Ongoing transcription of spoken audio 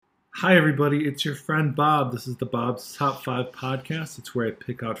Hi everybody, it's your friend Bob. This is the Bob's Top 5 podcast. It's where I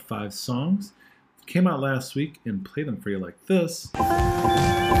pick out 5 songs that came out last week and play them for you like this.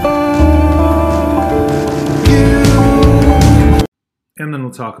 And then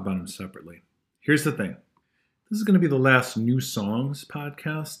we'll talk about them separately. Here's the thing. This is going to be the last new songs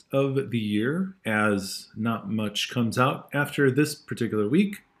podcast of the year, as not much comes out after this particular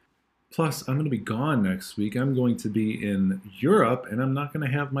week. Plus, I'm going to be gone next week. I'm going to be in Europe, and I'm not going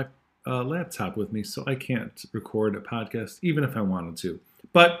to have my laptop with me, so I can't record a podcast, even if I wanted to.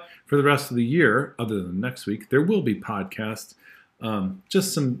 But for the rest of the year, other than next week, there will be podcasts,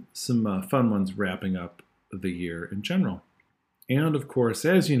 just some fun ones wrapping up the year in general. And of course,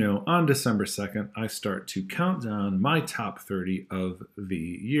 as you know, on December 2nd, I start to count down my top 30 of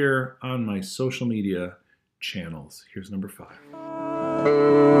the year on my social media channels. Here's number 5.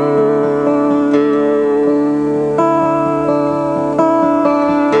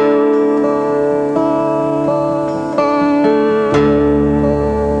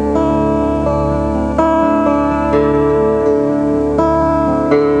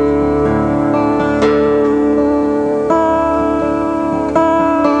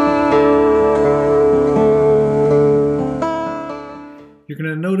 You're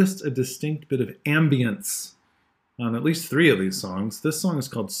going to notice a distinct bit of ambience on at least 3 of these songs. This song is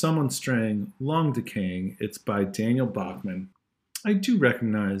called Someone Straying, Long Decaying. It's by Daniel Bachman. I do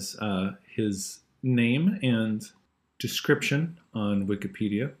recognize his name and description on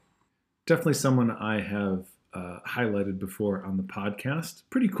Wikipedia. Definitely someone I have highlighted before on the podcast.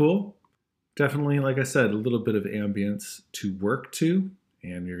 Pretty cool. Definitely, like I said, a little bit of ambience to work to,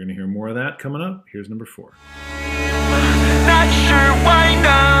 and you're going to hear more of that coming up. Here's number 4. Not sure why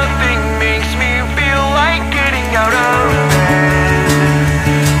nothing makes me feel like getting out of bed.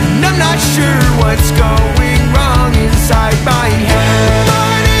 And I'm not sure what's going wrong inside my head.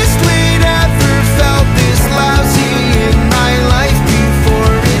 Honestly, never felt this lousy in my life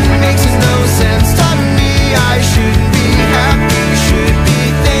before. It makes no sense to me. I shouldn't be happy, should be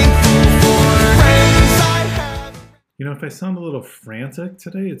thankful for friends I have. You know, if I sound a little frantic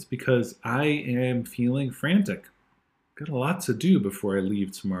today, it's because I am feeling frantic. Got a lot to do before I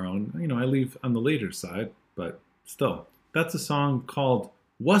leave tomorrow. And, you know, I leave on the later side, but still. That's a song called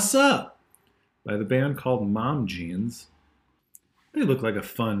Wassup by the band called Mom Jeans. They look like a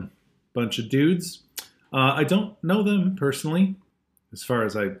fun bunch of dudes. I don't know them personally, as far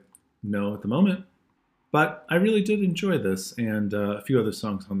as I know at the moment, but I really did enjoy this and a few other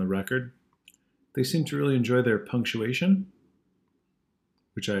songs on the record. They seem to really enjoy their punctuation,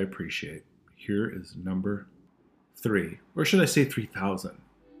 which I appreciate. Here is number 3, or should I say 3,000?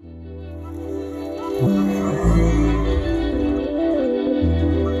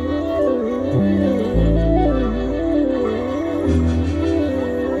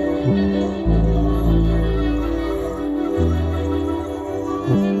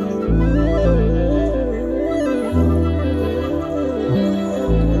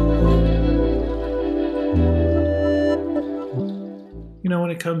 When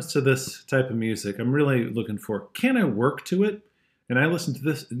it comes to this type of music, I'm really looking for, can I work to it? And I listened to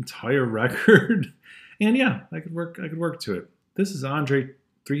this entire record, and yeah, I could work to it. This is Andre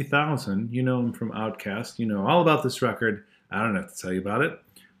 3000. You know him from Outkast. You know all about this record. I don't have to tell you about it.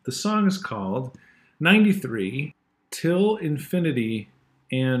 The song is called 93 Till Infinity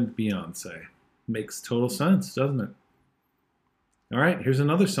and Beyonce. Makes total sense, doesn't it? All right, here's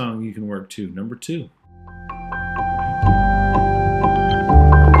another song you can work to, number 2.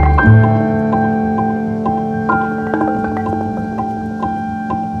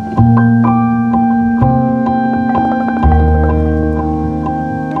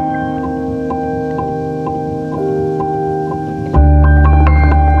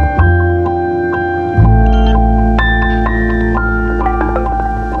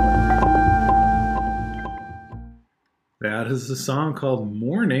 That is a song called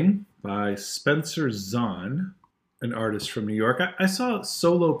Morning by Spencer Zahn, an artist from New York. I saw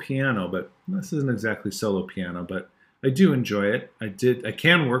solo piano, but this isn't exactly solo piano, but I do enjoy it. I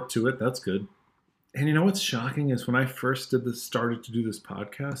can work to it. That's good. And you know what's shocking is when I first started to do this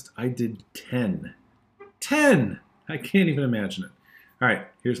podcast, I did 10. 10! I can't even imagine it. All right,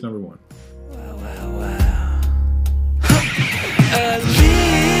 here's number 1. Wow, wow, wow.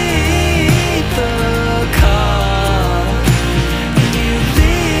 Leave the car. You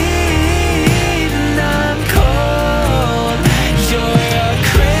leave and I'm cold. You're a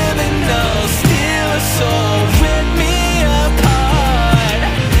criminal, steal a soul, rip me apart.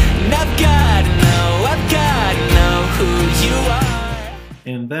 And I've gotta know who you are.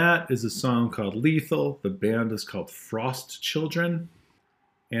 And that is a song called Lethal. The band is called Frost Children.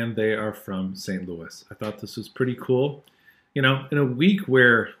 and they are from St. Louis. I thought this was pretty cool. You know, in a week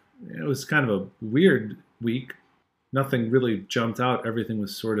where it was kind of a weird week, nothing really jumped out. Everything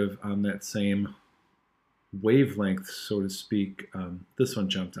was sort of on that same wavelength, so to speak. This one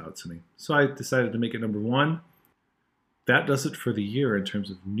jumped out to me. So I decided to make it number one. That does it for the year in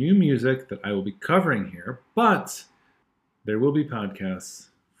terms of new music that I will be covering here, but there will be podcasts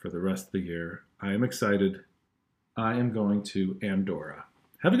for the rest of the year. I am excited. I am going to Andorra.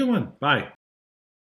 Have a good one. Bye.